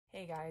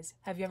Hey guys,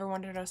 have you ever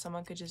wondered how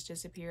someone could just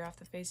disappear off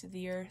the face of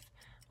the earth?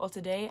 Well,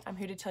 today I'm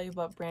here to tell you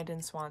about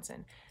Brandon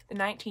Swanson, the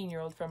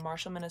 19-year-old from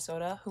Marshall,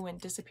 Minnesota, who went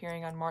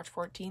disappearing on March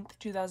 14th,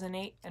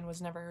 2008 and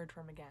was never heard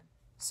from again.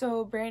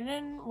 So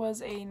Brandon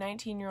was a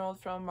 19-year-old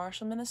from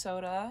Marshall,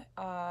 Minnesota.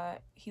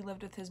 He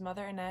lived with his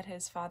mother Annette,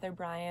 his father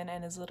Brian,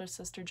 and his little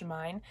sister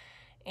Jemine,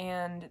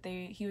 and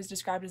he was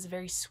described as a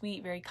very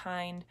sweet, very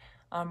kind,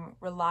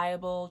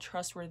 reliable,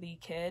 trustworthy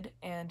kid,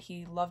 and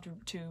he loved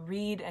to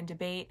read and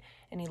debate,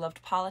 and he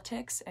loved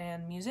politics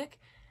and music,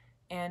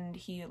 and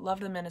he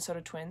loved the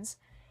Minnesota Twins.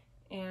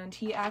 And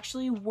he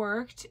actually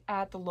worked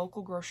at the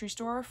local grocery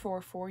store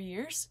for 4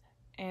 years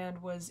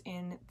and was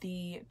in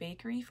the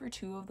bakery for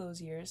 2 of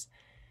those years.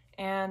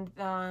 And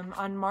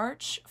on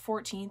March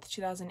 14th,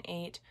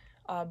 2008,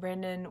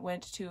 Brandon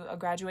went to a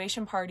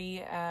graduation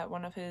party at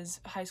one of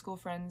his high school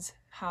friends'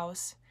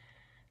 houses,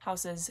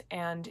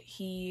 and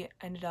he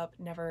ended up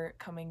never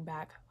coming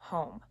back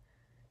home.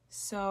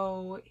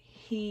 So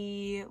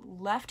he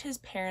left his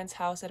parents'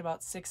 house at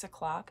about 6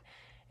 o'clock,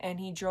 and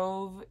he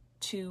drove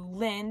to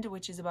Lind,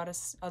 which is about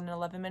an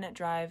 11-minute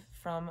drive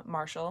from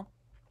Marshall.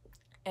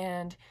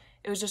 And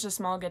it was just a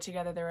small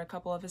get-together. There were a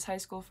couple of his high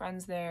school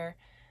friends there.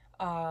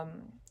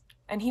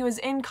 And he was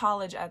in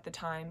college at the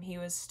time. He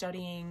was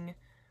studying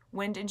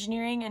wind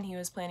engineering, and he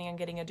was planning on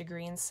getting a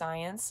degree in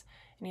science.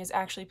 And he was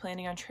actually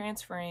planning on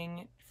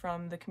transferring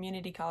from the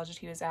community college that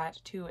he was at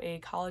to a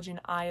college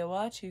in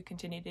Iowa to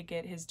continue to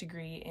get his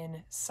degree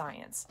in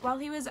science. While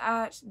he was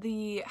at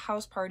the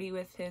house party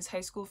with his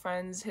high school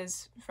friends,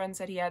 his friend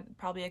said he had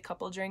probably a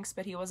couple drinks,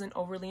 but he wasn't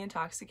overly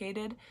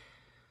intoxicated.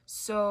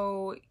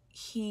 So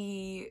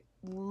he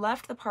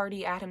left the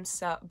party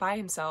by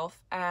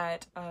himself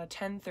at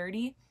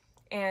 10:30,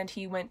 and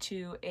he went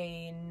to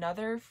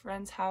another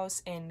friend's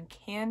house in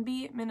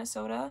Canby,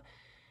 Minnesota,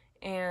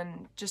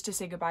 and just to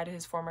say goodbye to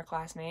his former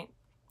classmate,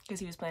 because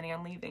he was planning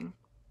on leaving.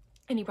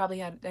 And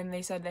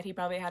they said that he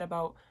probably had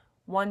about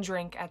 1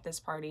 drink at this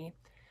party.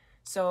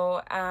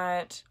 So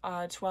at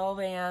 12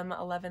 a.m.,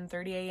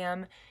 11:30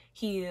 a.m.,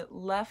 he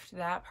left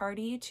that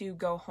party to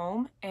go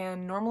home,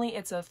 and normally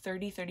it's a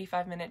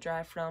 30-35 minute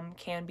drive from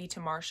Canby to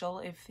Marshall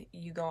if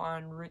you go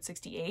on Route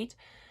 68,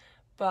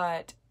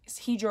 but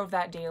he drove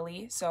that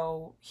daily,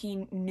 so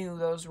he knew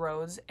those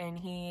roads, and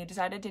he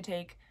decided to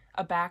take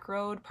a back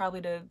road,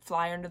 probably to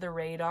fly under the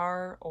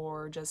radar,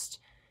 or just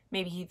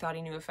maybe he thought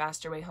he knew a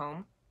faster way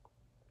home.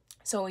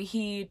 So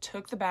he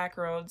took the back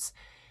roads,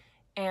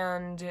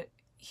 and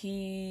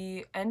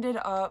he ended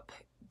up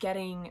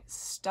getting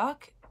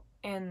stuck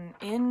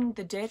in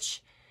the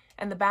ditch,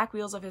 and the back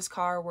wheels of his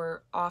car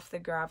were off the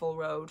gravel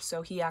road,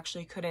 so he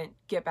actually couldn't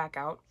get back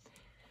out.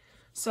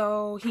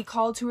 So he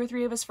called 2 or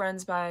 3 of his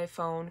friends by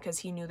phone because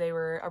he knew they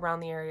were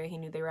around the area, he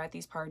knew they were at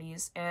these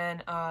parties,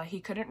 and he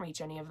couldn't reach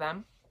any of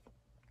them.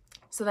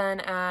 So then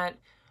at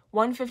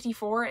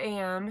 1:54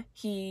 a.m.,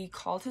 he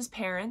called his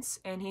parents,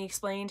 and he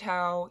explained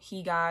how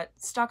he got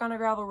stuck on a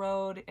gravel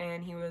road,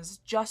 and he was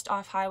just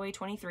off Highway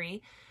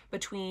 23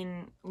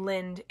 between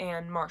Lind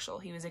and Marshall.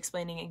 He was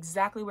explaining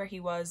exactly where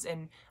he was,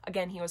 and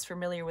again, he was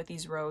familiar with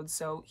these roads,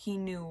 so he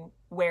knew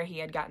where he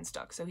had gotten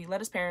stuck. So he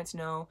let his parents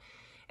know,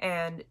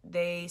 and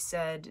they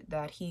said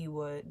that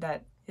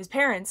his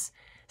parents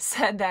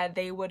said that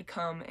they would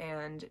come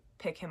and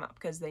pick him up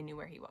because they knew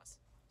where he was.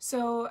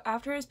 So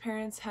after his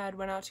parents had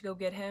went out to go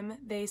get him,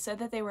 they said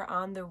that they were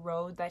on the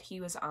road that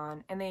he was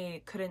on, and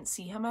they couldn't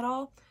see him at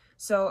all.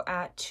 So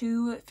at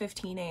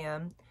 2:15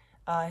 a.m.,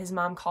 his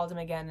mom called him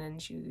again,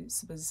 and she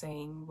was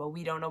saying, well,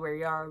 we don't know where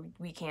you are,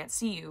 we can't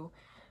see you.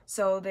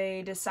 So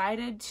they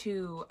decided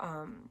to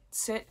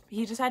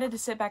he decided to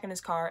sit back in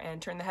his car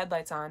and turn the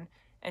headlights on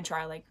and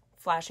try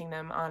flashing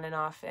them on and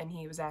off, and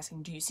he was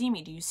asking, do you see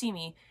me, do you see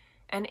me?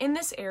 And in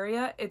this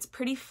area, it's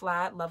pretty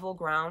flat, level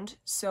ground,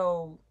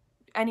 so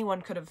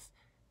anyone could have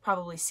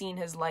probably seen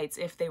his lights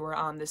if they were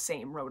on the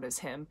same road as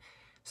him.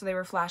 So they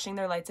were flashing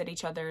their lights at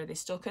each other, they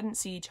still couldn't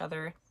see each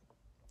other,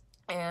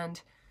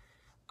 and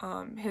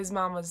his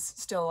mom was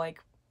still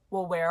like,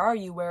 well, where are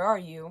you, where are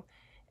you?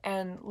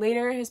 And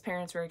later his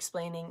parents were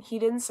explaining he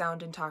didn't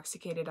sound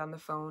intoxicated on the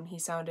phone, he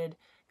sounded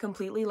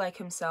completely like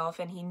himself,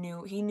 and he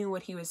knew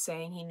what he was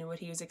saying, he knew what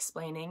he was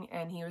explaining,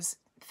 and he was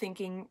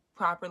thinking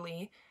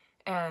properly,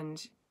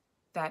 and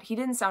that he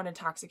didn't sound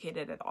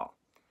intoxicated at all.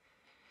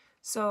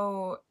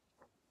 So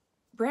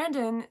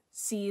Brandon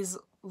sees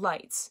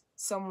lights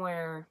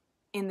somewhere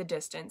in the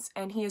distance,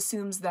 and he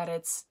assumes that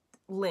it's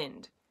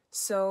Lind.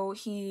 So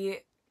he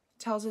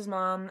tells his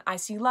mom, I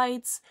see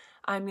lights,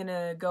 I'm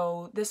gonna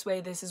go this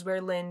way, this is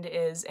where Lind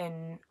is,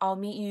 and I'll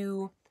meet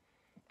you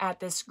at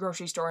this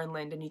grocery store in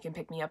Lind, and you can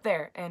pick me up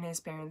there. And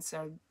his parents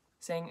are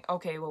saying,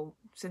 okay, well,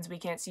 since we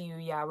can't see you,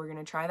 yeah, we're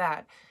gonna try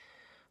that.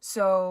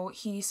 So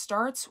he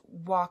starts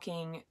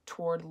walking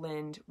toward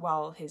Lind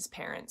while his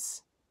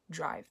parents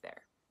drive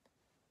there.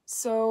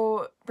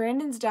 So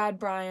Brandon's dad,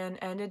 Brian,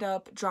 ended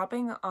up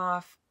dropping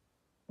off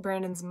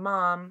Brandon's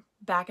mom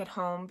back at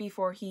home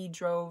before he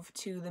drove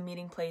to the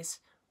meeting place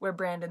where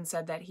Brandon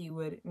said that he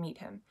would meet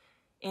him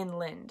in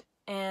Lind.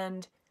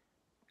 And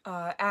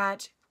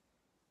at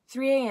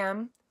 3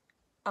 a.m.,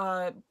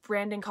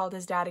 Brandon called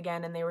his dad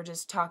again, and they were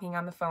just talking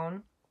on the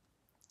phone.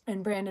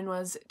 And Brandon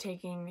was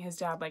taking his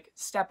dad, like,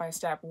 step by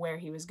step where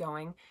he was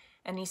going.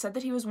 And he said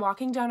that he was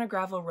walking down a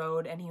gravel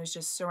road, and he was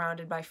just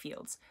surrounded by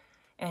fields.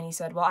 And he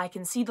said, well, I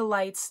can see the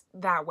lights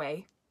that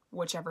way,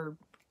 whichever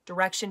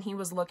direction he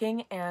was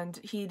looking. And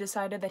he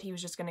decided that he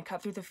was just going to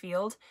cut through the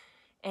field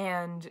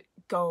and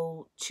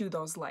go to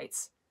those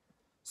lights.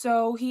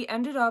 So he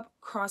ended up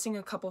crossing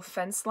a couple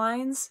fence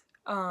lines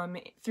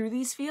through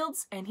these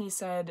fields, and he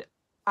said,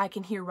 I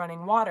can hear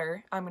running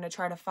water. I'm going to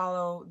try to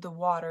follow the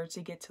water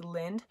to get to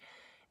Lind.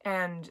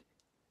 And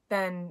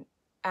then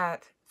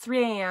at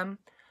 3 a.m.,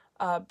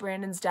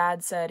 Brandon's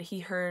dad said he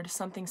heard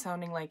something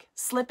sounding like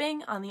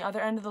slipping on the other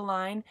end of the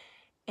line,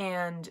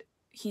 and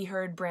he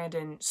heard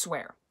Brandon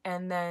swear.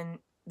 And then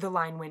the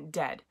line went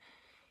dead.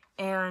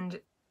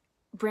 And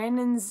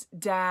Brandon's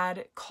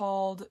dad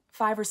called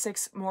 5 or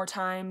 6 more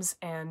times,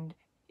 and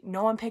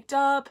no one picked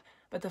up,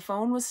 but the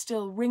phone was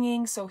still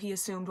ringing, so he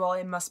assumed, well,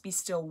 it must be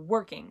still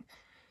working.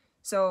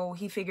 So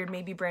he figured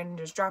maybe Brandon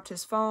just dropped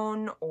his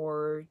phone,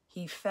 or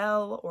he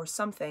fell, or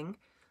something.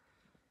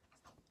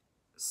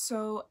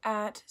 So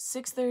at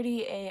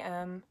 6:30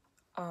 a.m.,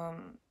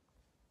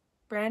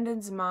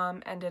 Brandon's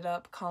mom ended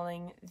up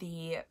calling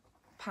the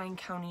Pine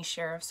County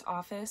Sheriff's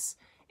Office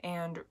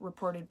and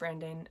reported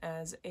Brandon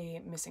as a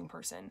missing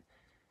person.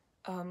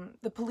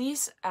 The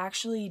police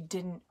actually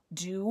didn't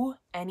do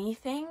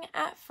anything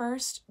at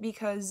first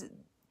because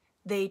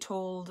they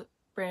told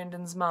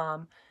Brandon's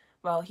mom,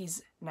 well,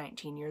 he's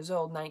 19 years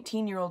old.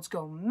 19-year-olds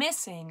go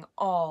missing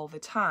all the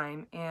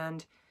time,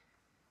 and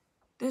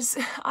this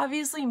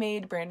obviously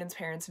made Brandon's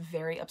parents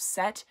very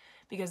upset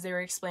because they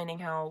were explaining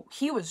how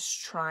he was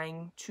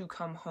trying to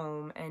come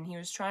home, and he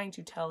was trying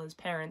to tell his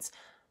parents,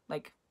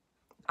 like,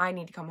 I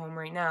need to come home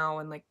right now,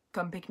 and, like,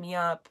 come pick me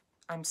up,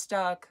 I'm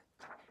stuck.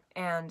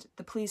 And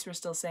the police were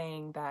still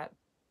saying that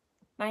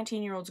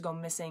 19-year-olds go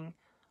missing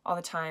all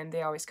the time,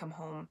 they always come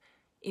home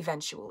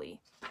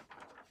eventually.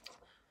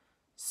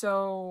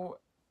 So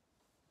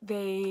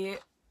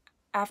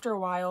after a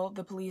while,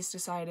 the police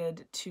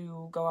decided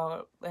to go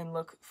out and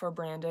look for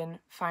Brandon,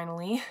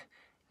 finally,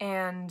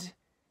 and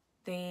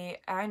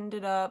they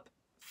ended up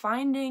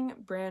finding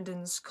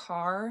Brandon's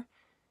car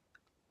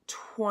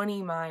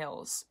 20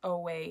 miles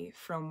away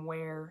from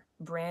where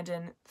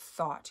Brandon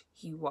thought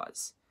he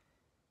was.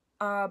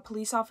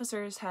 Police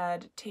officers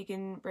had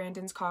taken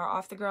Brandon's car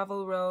off the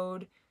gravel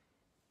road,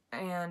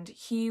 and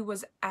he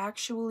was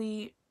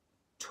actually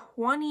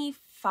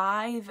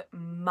 25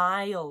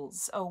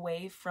 miles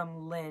away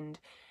from Lind,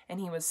 and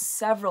he was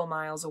several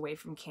miles away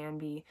from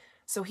Canby,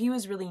 so he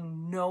was really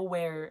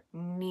nowhere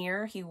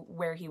near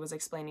where he was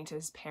explaining to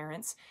his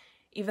parents,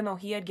 even though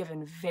he had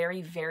given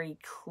very, very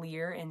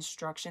clear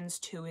instructions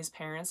to his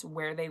parents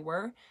where they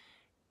were,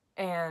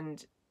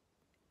 and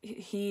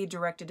he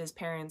directed his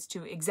parents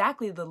to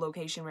exactly the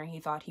location where he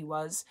thought he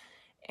was,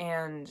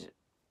 and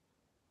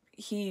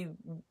he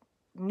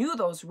knew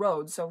those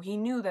roads, so he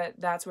knew that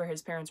that's where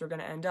his parents were going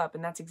to end up,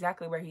 and that's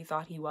exactly where he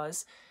thought he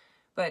was.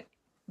 But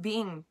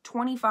being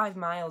 25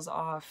 miles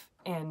off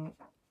and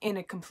in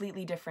a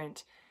completely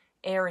different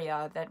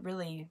area, that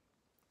really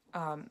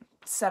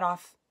set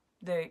off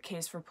the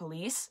case for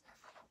police.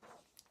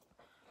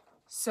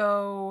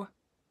 So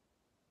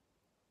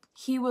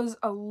he was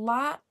a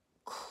lot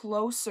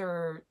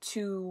closer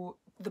to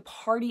the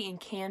party in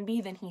Canby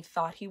than he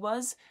thought he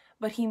was,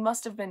 but he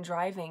must have been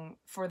driving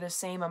for the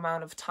same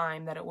amount of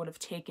time that it would have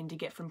taken to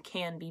get from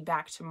Canby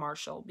back to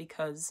Marshall,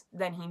 because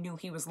then he knew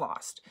he was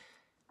lost.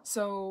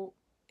 So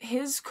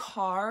his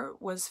car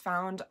was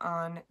found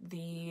on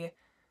the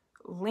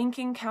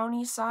Lincoln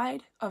County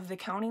side of the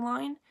county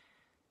line,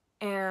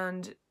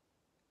 and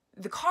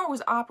the car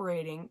was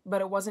operating,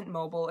 but it wasn't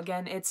mobile.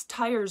 Again, its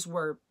tires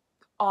were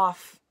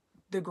off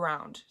the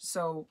ground,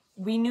 so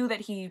we knew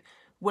that he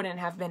wouldn't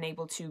have been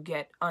able to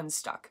get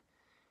unstuck.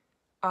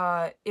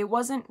 It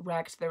wasn't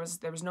wrecked, there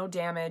was no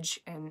damage,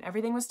 and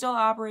everything was still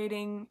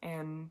operating,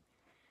 and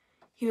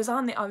he was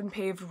on the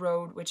unpaved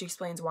road, which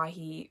explains why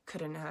he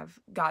couldn't have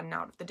gotten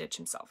out of the ditch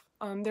himself.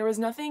 There was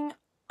nothing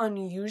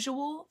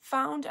unusual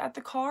found at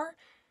the car,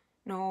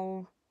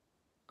 no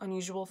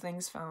unusual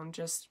things found,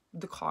 just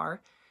the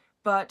car,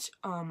 but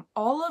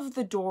all of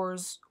the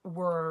doors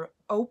were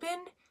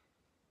open,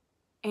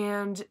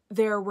 and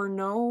there were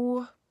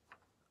no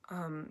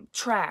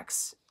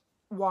tracks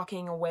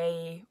walking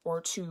away or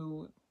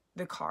to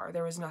the car.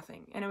 There was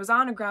nothing. And it was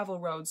on a gravel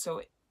road,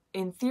 so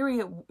in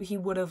theory he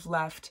would have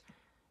left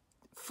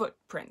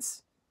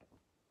footprints.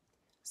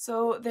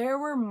 So there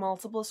were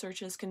multiple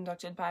searches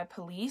conducted by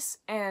police,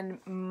 and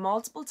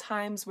multiple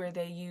times where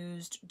they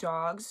used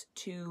dogs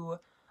to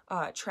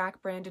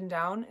track Brandon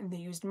down, and they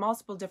used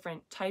multiple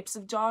different types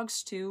of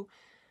dogs too,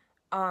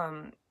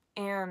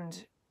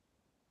 and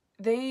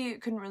they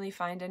couldn't really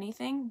find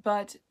anything,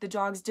 but the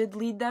dogs did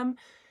lead them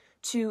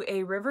to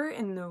a river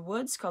in the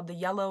woods called the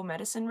Yellow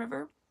Medicine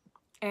River,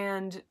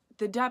 and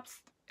the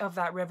depth of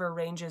that river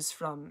ranges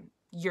from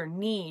your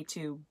knee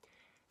to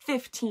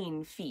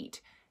 15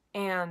 feet,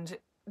 and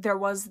there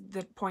was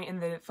the point in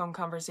the phone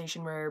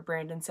conversation where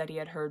Brandon said he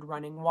had heard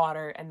running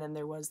water, and then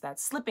there was that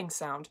slipping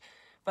sound.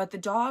 But the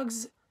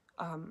dogs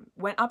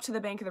went up to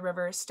the bank of the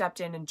river, stepped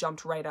in, and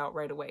jumped right out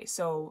right away.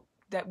 So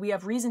that we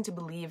have reason to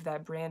believe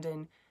that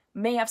Brandon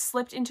may have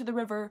slipped into the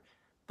river,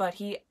 but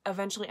he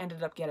eventually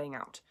ended up getting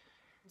out.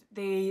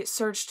 They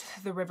searched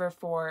the river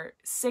for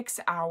 6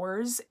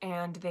 hours,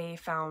 and they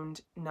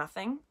found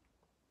nothing.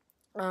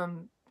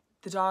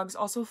 The dogs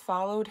also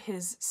followed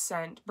his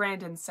scent,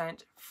 Brandon's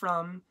scent,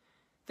 from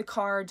the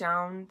car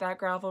down that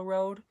gravel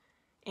road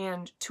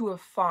and to a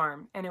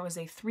farm, and it was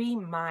a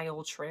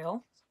 3-mile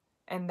trail.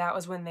 And that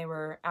was when they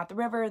were at the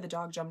river. The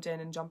dog jumped in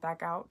and jumped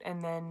back out,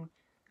 and then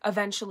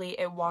eventually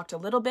it walked a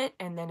little bit,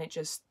 and then it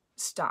just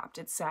stopped.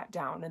 It sat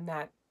down, and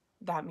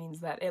that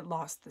means that it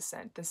lost the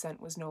scent. The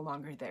scent was no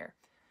longer there.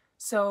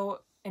 So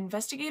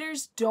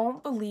investigators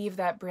don't believe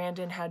that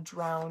Brandon had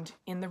drowned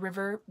in the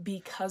river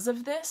because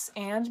of this,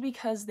 and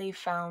because they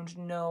found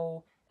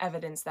no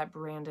evidence that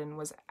Brandon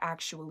was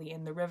actually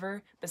in the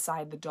river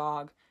beside the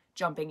dog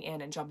jumping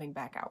in and jumping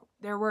back out.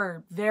 There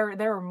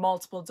were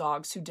multiple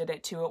dogs who did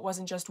it too. It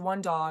wasn't just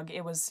one dog.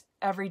 It was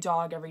every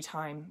dog every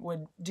time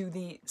would do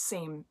the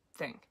same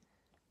thing.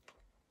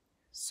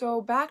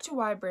 So back to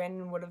why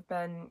Brandon would have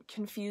been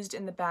confused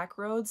in the back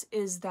roads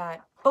is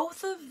that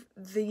both of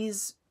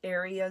these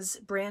areas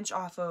branch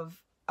off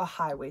of a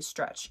highway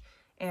stretch,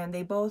 and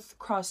they both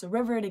cross a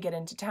river to get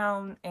into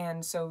town,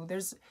 and so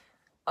there's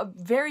a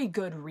very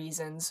good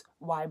reasons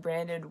why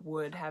Brandon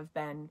would have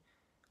been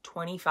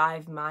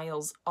 25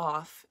 miles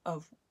off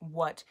of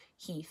what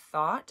he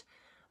thought,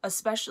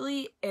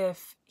 especially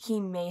if he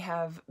may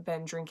have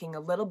been drinking a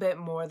little bit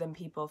more than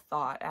people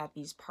thought at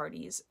these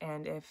parties,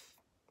 and if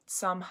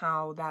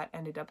somehow that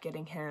ended up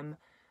getting him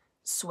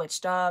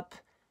switched up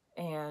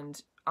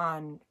and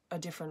on a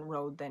different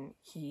road than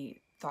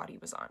he thought he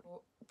was on.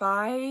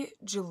 By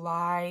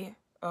July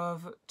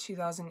of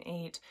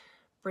 2008,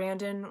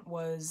 Brandon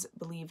was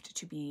believed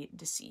to be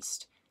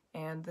deceased,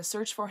 and the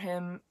search for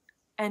him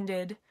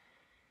ended,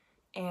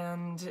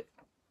 and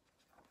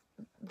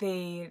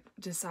they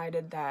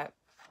decided that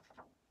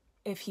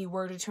if he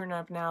were to turn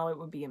up now, it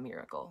would be a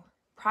miracle.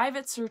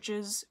 Private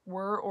searches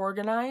were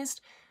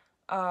organized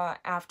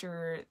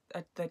after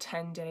the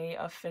 10-day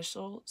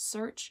official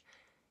search,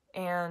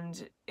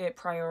 and it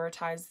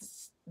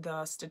prioritized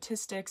the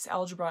statistics,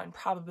 algebra, and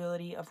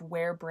probability of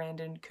where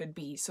Brandon could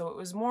be. So it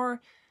was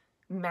more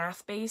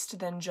math-based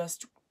than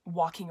just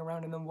walking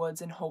around in the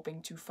woods and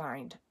hoping to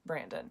find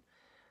Brandon.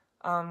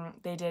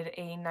 They did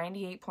a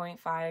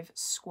 98.5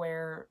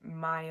 square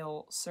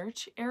mile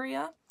search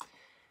area,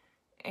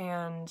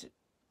 and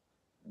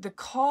the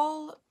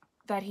call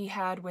that he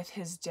had with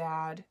his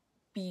dad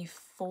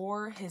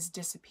before his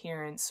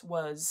disappearance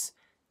was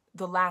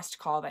the last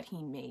call that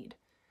he made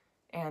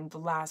and the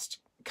last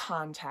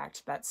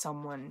contact that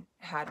someone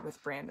had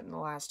with Brandon, the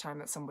last time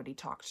that somebody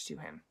talked to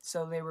him.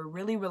 So they were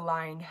really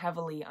relying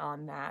heavily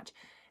on that,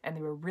 and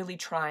they were really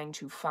trying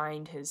to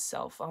find his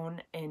cell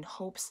phone in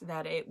hopes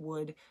that it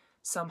would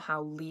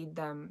somehow lead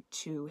them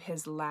to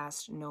his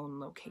last known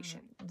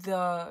location.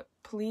 The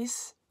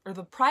police, or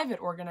the private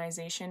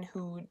organization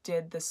who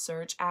did the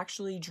search,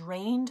 actually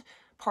drained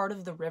part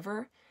of the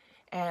river,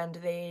 and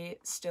they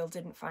still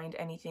didn't find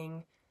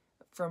anything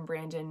from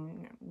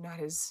Brandon, not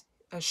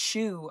a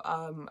shoe,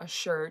 a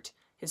shirt,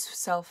 his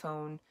cell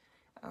phone,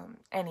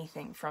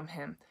 anything from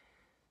him.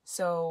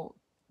 So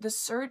the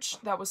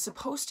search that was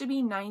supposed to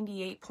be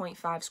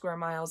 98.5 square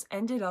miles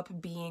ended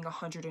up being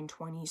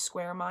 120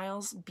 square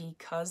miles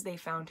because they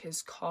found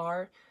his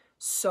car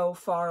so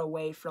far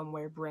away from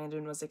where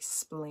Brandon was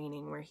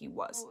explaining where he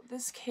was.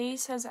 This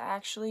case has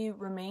actually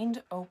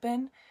remained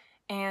open,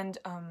 and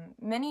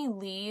many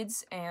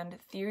leads and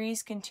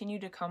theories continue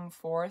to come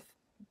forth,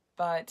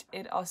 but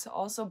it has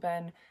also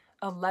been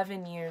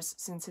 11 years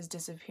since his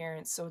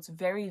disappearance, so it's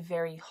very,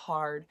 very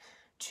hard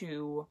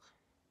to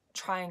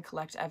try and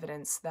collect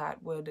evidence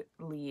that would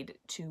lead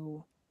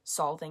to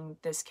solving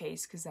this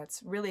case, because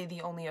that's really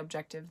the only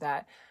objective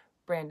that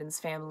Brandon's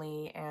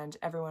family and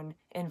everyone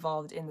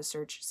involved in the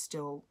search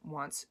still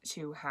wants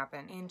to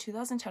happen. In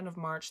 2010 of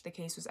March, the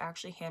case was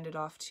actually handed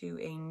off to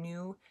a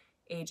new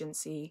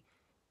agency,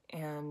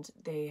 and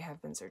they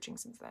have been searching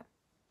since then.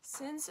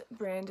 Since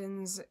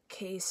Brandon's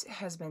case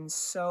has been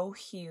so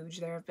huge,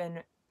 there have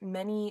been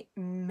many,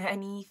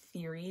 many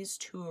theories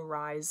to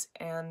arise,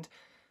 and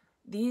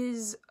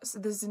these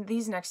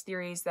next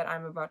theories that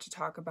I'm about to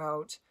talk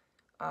about,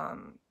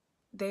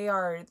 they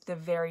are the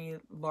very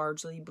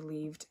largely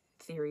believed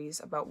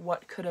theories about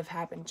what could have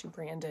happened to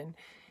Brandon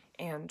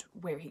and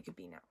where he could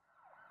be now.